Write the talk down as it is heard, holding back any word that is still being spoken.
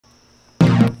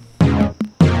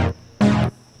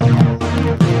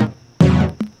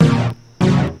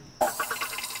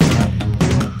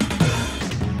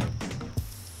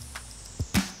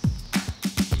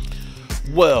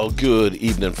Well, good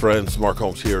evening, friends. Mark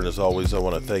Holmes here, and as always, I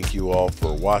want to thank you all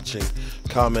for watching,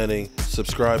 commenting,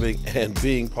 subscribing, and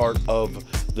being part of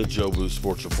the Jobu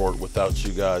Sports Report. Without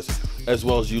you guys, as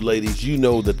well as you ladies, you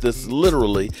know that this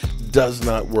literally does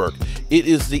not work. It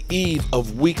is the eve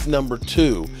of week number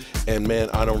 2, and man,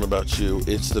 I don't know about you,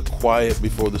 it's the quiet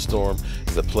before the storm.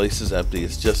 The place is empty.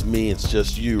 It's just me, it's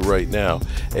just you right now,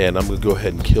 and I'm going to go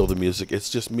ahead and kill the music. It's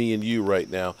just me and you right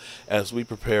now as we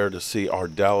prepare to see our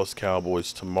Dallas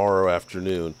Cowboys tomorrow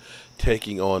afternoon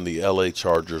taking on the LA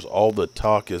Chargers. All the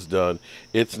talk is done.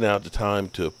 It's now the time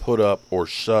to put up or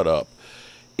shut up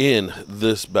in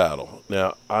this battle.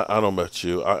 Now, I don't know about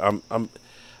you.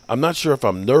 I'm not sure if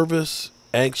I'm nervous,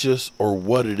 anxious, or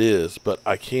what it is, but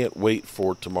I can't wait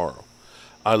for tomorrow.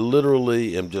 I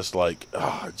literally am just like,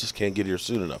 I just can't get here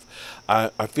soon enough.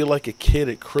 I feel like a kid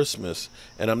at Christmas,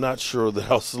 and I'm not sure that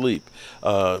I'll sleep.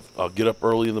 I'll get up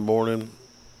early in the morning,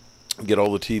 get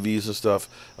all the TVs and stuff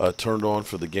turned on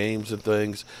for the games and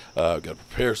things. Got to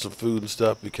prepare some food and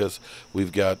stuff because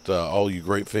we've got all you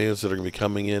great fans that are going to be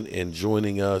coming in and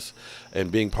joining us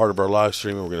and being part of our live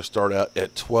stream. We're going to start out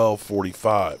at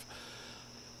 12:45.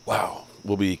 Wow.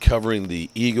 We'll be covering the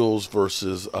Eagles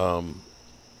versus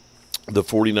the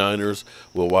 49ers.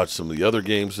 We'll watch some of the other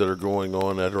games that are going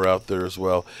on that are out there as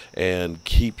well and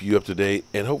keep you up to date.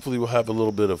 And hopefully we'll have a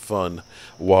little bit of fun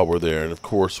while we're there. And, of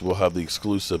course, we'll have the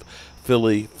exclusive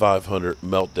Philly 500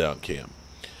 Meltdown Cam.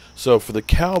 So for the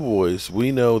Cowboys,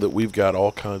 we know that we've got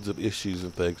all kinds of issues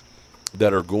and things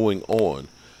that are going on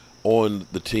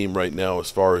the team right now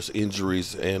as far as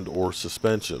injuries and or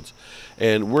suspensions.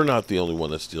 And we're not the only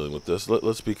one that's dealing with this.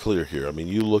 Let's be clear here. I mean,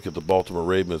 you look at the Baltimore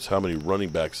Ravens, how many running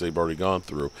backs they've already gone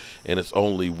through, and it's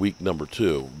only week number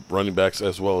 2. Running backs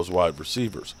as well as wide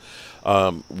receivers.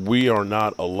 We are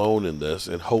not alone in this,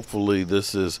 and hopefully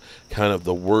this is kind of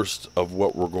the worst of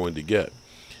what we're going to get.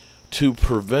 To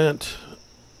prevent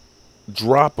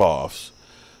drop-offs,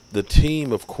 the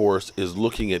team, of course, is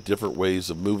looking at different ways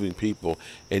of moving people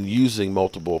and using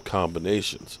multiple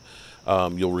combinations.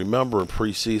 You'll remember in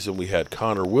preseason we had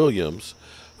Connor Williams,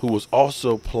 who was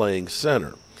also playing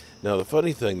center. Now, the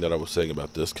funny thing that I was saying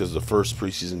about this, because the first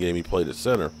preseason game he played at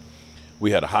center,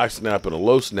 we had a high snap and a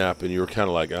low snap, and you were kind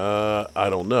of like, I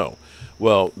don't know.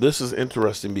 Well, this is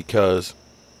interesting because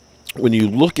when you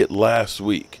look at last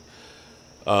week,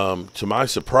 to my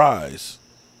surprise,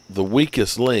 the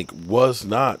weakest link was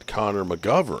not Connor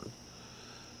McGovern.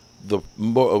 The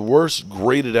worst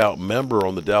graded out member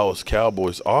on the Dallas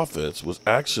Cowboys offense was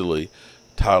actually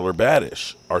Tyler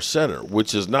Badish, our center,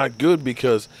 which is not good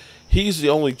because he's the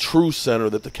only true center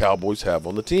that the Cowboys have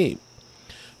on the team.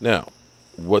 Now,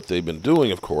 what they've been doing,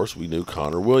 of course, we knew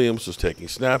Connor Williams was taking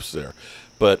snaps there.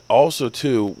 But also,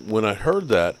 too, when I heard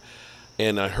that,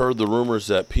 and I heard the rumors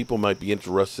that people might be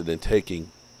interested in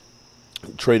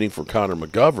trading for Connor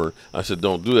McGovern, I said,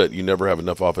 don't do that. You never have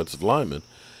enough offensive linemen.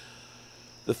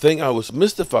 The thing I was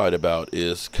mystified about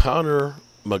is Connor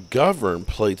McGovern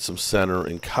played some center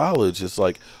in college. It's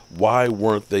like, why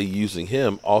weren't they using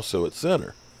him also at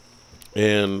center?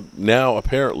 And now,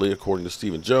 apparently, according to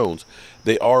Stephen Jones,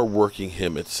 they are working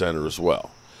him at center as well.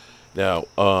 Now,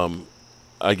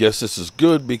 I guess this is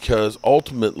good because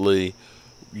ultimately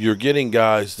you're getting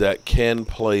guys that can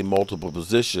play multiple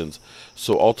positions,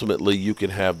 so ultimately you can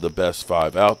have the best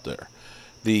 5 out there.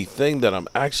 The thing that I'm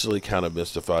actually kind of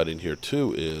mystified in here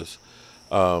too is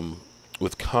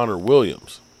with Connor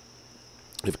Williams.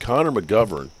 If Connor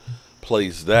McGovern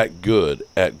plays that good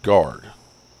at guard,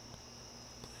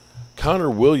 Connor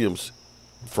Williams,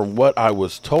 from what I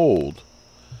was told,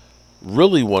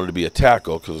 really wanted to be a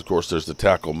tackle because, of course, there's the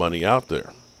tackle money out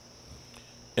there.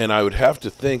 And I would have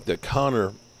to think that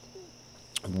Connor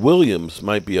Williams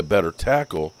might be a better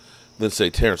tackle than, say,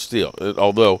 Terrence Steele.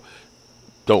 Although,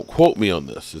 don't quote me on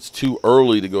this. It's too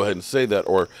early to go ahead and say that,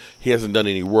 or he hasn't done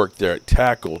any work there at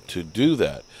tackle to do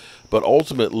that. But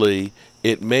ultimately,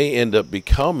 it may end up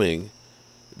becoming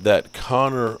that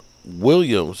Connor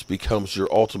Williams becomes your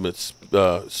ultimate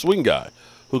swing guy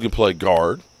who can play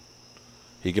guard,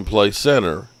 he can play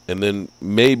center, and then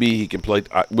maybe he can play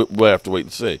 – we'll have to wait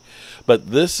and see.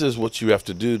 But this is what you have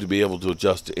to do to be able to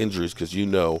adjust to injuries because you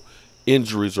know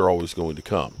injuries are always going to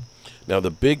come. Now,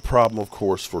 the big problem, of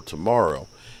course, for tomorrow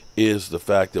is the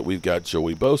fact that we've got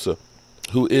Joey Bosa,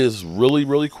 who is really,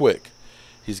 really quick.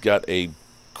 He's got a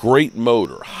great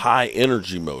motor,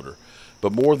 high-energy motor.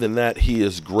 But more than that, he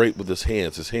is great with his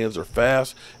hands. His hands are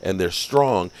fast and they're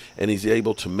strong, and he's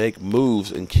able to make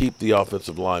moves and keep the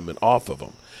offensive lineman off of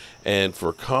him. And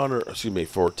for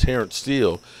Terrence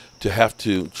Steele to have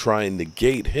to try and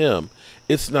negate him,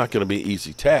 it's not going to be an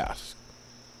easy task.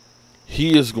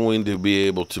 he is going to be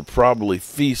able to probably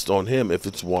feast on him if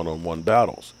it's one-on-one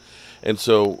battles. And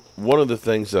so one of the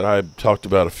things that I talked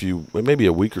about maybe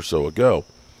a week or so ago,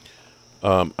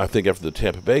 I think after the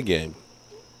Tampa Bay game,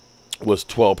 was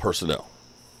 12 personnel.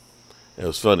 It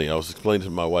was funny. I was explaining to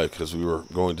my wife because we were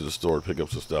going to the store to pick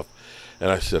up some stuff.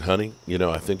 And I said, honey,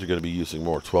 I think they're going to be using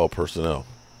more 12 personnel.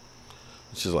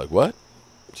 And she's like, what?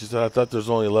 She said, I thought there's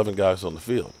only 11 guys on the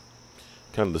field.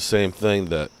 Kind of the same thing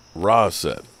that Roz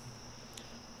said.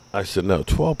 I said, no,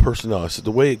 12 personnel. I said,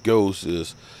 the way it goes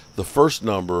is the first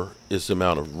number is the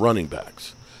amount of running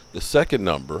backs. The second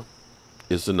number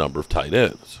is the number of tight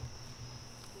ends.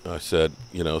 I said,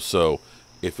 so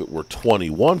if it were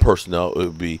 21 personnel, it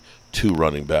would be 2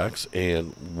 running backs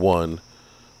and 1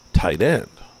 tight end.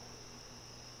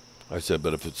 I said,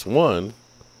 but if it's 12,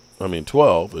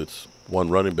 it's 1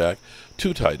 running back,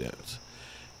 2 tight ends.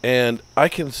 And I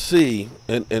can see,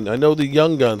 and I know the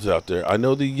young guns out there, I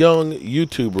know the young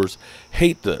YouTubers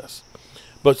hate this.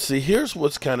 But see, here's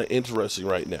what's kind of interesting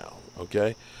right now,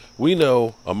 okay? We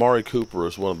know Amari Cooper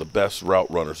is one of the best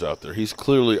route runners out there. He's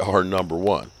clearly our number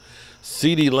 1.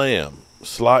 CeeDee Lamb,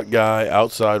 slot guy,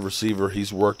 outside receiver,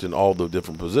 he's worked in all the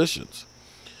different positions.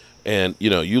 And,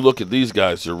 you look at these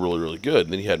guys, they're really, really good.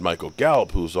 And then you had Michael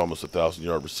Gallop, who was almost a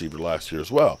 1,000-yard receiver last year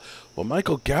as well. Well,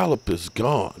 Michael Gallop is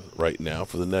gone right now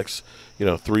for the next,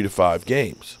 3 to 5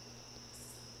 games.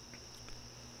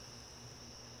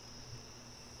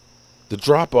 The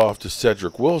drop-off to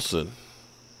Cedric Wilson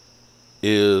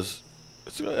is,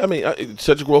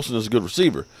 Cedric Wilson is a good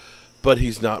receiver, but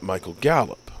he's not Michael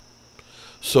Gallop.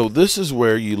 So this is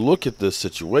where you look at this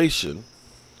situation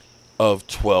of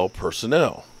 12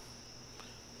 personnel.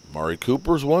 Amari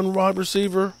Cooper's 1 wide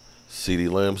receiver, CeeDee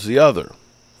Lamb's the other.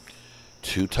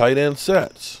 2 tight end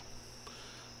sets.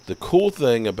 The cool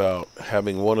thing about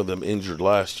having one of them injured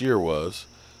last year was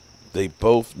they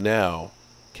both now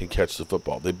can catch the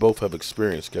football. They both have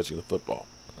experience catching the football.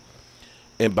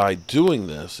 And by doing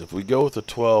this, if we go with a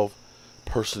 12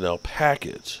 personnel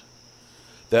package,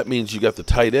 that means you got the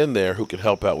tight end there who can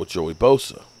help out with Joey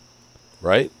Bosa,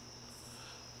 right?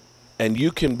 And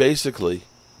you can basically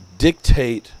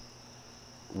dictate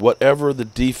whatever the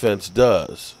defense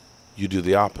does, you do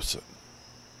the opposite.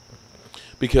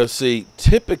 Because, see,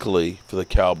 typically for the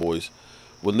Cowboys,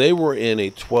 when they were in a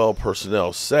 12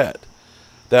 personnel set,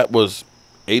 that was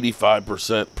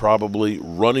 85% probably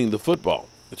running the football.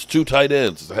 It's 2 tight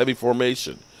ends. It's a heavy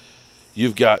formation.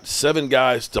 You've got 7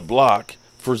 guys to block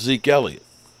for Zeke Elliott,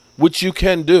 which you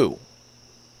can do.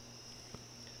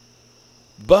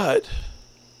 But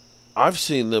I've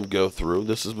seen them go through.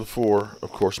 This is before,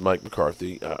 of course, Mike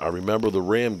McCarthy. I remember the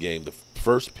Ram game, the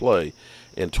first play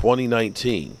in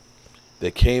 2019.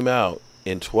 They came out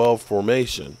in 12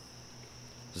 formation.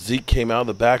 Zeke came out of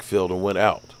the backfield and went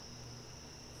out.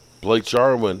 Blake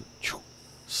Jarwin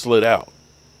slid out.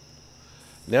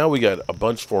 Now we got a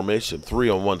bunch formation, 3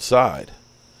 on one side.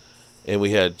 And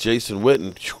we had Jason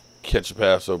Witten catch a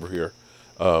pass over here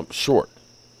short.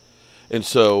 And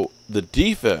so the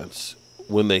defense,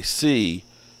 when they see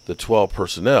the 12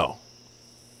 personnel,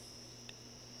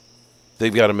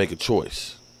 they've got to make a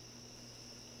choice.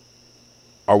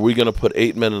 Are we going to put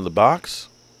 8 men in the box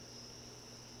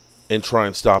and try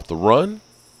and stop the run?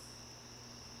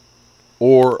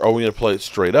 Or are we going to play it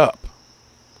straight up?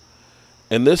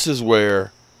 And this is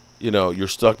where, you're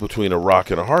stuck between a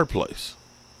rock and a hard place.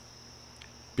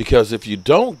 Because if you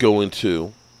don't go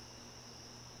into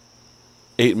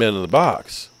 8 men in the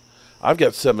box, I've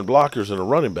got 7 blockers and a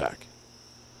running back.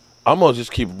 I'm going to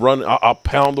just keep running. I'll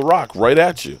pound the rock right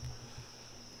at you.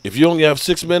 If you only have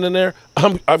 6 men in there,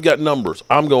 I've got numbers.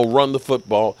 I'm going to run the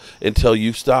football until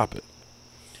you stop it.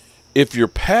 If you're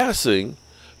passing,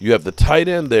 you have the tight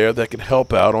end there that can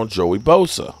help out on Joey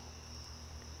Bosa.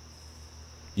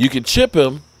 You can chip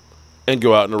him and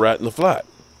go out in a rat in the flat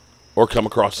or come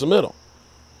across the middle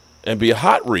and be a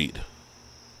hot read,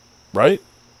 right?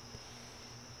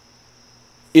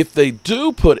 If they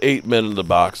do put 8 men in the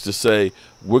box to say,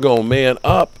 we're going to man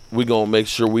up, we're going to make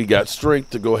sure we got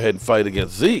strength to go ahead and fight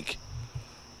against Zeke.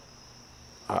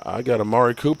 I got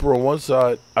Amari Cooper on one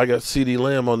side. I got CeeDee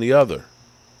Lamb on the other.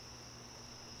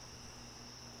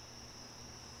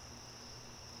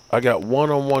 I got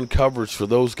one-on-one coverage for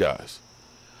those guys.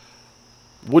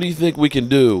 What do you think we can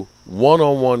do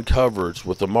one-on-one coverage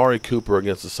with Amari Cooper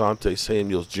against Asante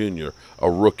Samuels Jr.,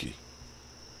 a rookie?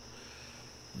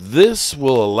 This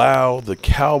will allow the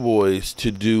Cowboys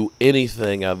to do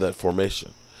anything out of that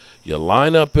formation. You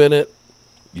line up in it.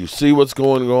 You see what's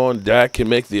going on. Dak can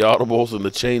make the audibles and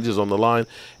the changes on the line.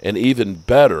 And even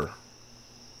better,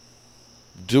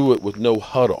 do it with no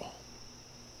huddle.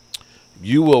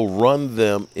 You will run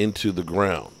them into the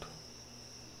ground.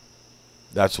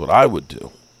 That's what I would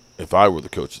do if I were the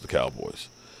coach of the Cowboys.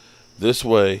 This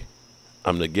way,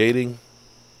 I'm negating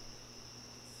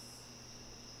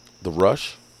the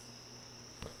rush.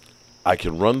 I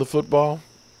can run the football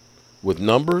with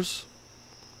numbers,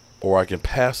 or I can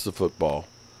pass the football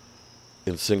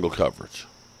in single coverage.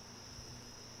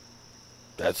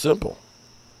 That's simple.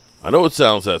 I know it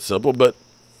sounds that simple, but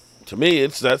to me,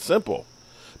 it's that simple.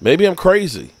 Maybe I'm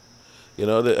crazy. You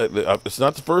know, it's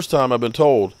not the first time I've been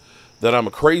told that I'm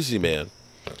a crazy man,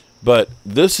 but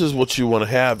this is what you want to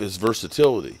have is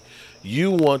versatility. You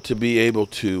want to be able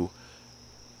to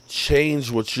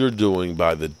change what you're doing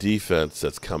by the defense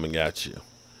that's coming at you.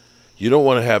 You don't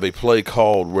want to have a play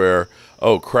called where,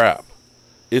 oh, crap,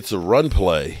 it's a run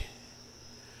play,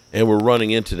 and we're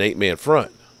running into an 8-man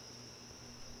front.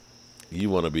 You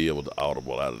want to be able to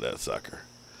audible out of that sucker.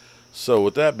 So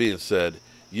with that being said,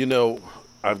 you know,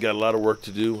 I've got a lot of work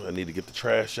to do. I need to get the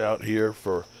trash out here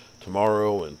for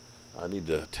tomorrow, and I need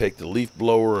to take the leaf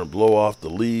blower and blow off the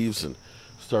leaves and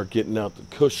start getting out the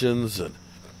cushions, and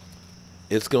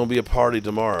it's going to be a party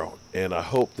tomorrow. And I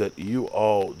hope that you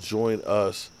all join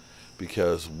us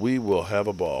because we will have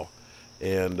a ball.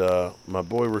 And my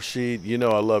boy Rashid, you know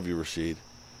I love you, Rashid.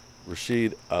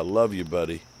 Rashid, I love you,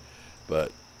 buddy.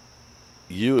 But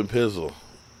you and Pizzle,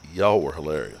 y'all were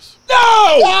hilarious. No!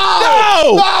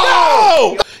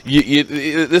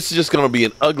 This is just going to be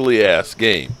an ugly-ass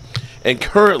game. And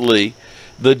currently,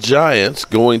 the Giants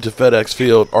going to FedEx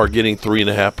Field are getting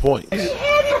 3.5 points.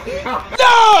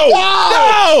 No!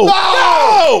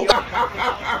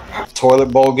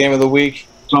 Toilet bowl game of the week.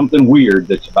 Something weird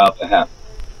that's about to happen.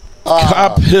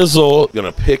 Pizzle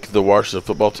gonna pick the Washington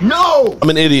football team. No! I'm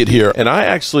an idiot here, and I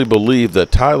actually believe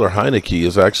that Tyler Heineke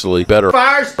is actually better.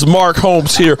 Fires. It's Mark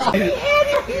Holmes here. Costly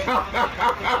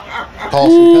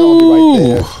penalty right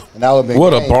there. And that would be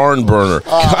what a barn burner.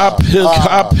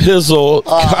 Pizzle.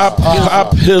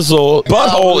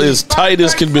 Butthole is tight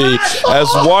as can be as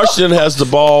Washington has the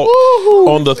ball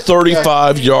on the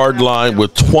 35-yard line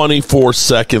with 24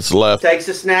 seconds left. Takes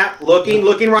a snap, looking,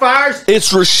 fires.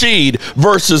 It's Rashid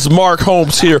versus Mark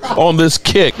Holmes here on this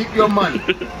kick. Keep your money.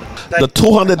 The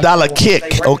 $200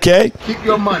 kick, okay? Keep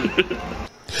your money. He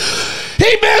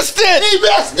missed it! He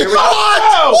missed it!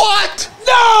 What? What?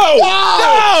 No!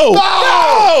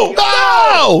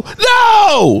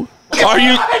 No! Are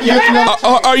you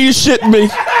shitting me?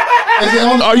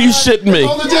 Are you shitting me? It's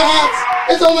on the Giants.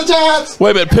 It's on the Giants.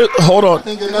 Wait a minute, hold on. I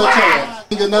think there's no chance.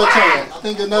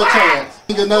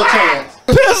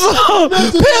 Pizzle!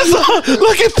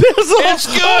 Look at Pizzle! It's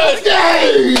good!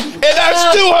 And that's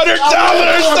 $200!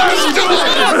 That's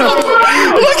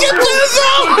 $200! Look at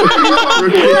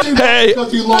Pizzle! Hey! I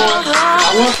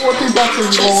want $14 from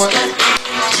you, Lord.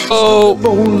 Oh,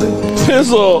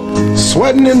 Pizzle!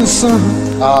 Sweating in the sun.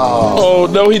 Oh,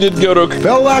 no, he didn't go to...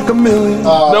 Felt like a million.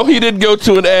 No, he didn't go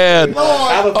to an ad.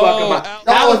 How the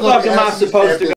fuck am I supposed to go?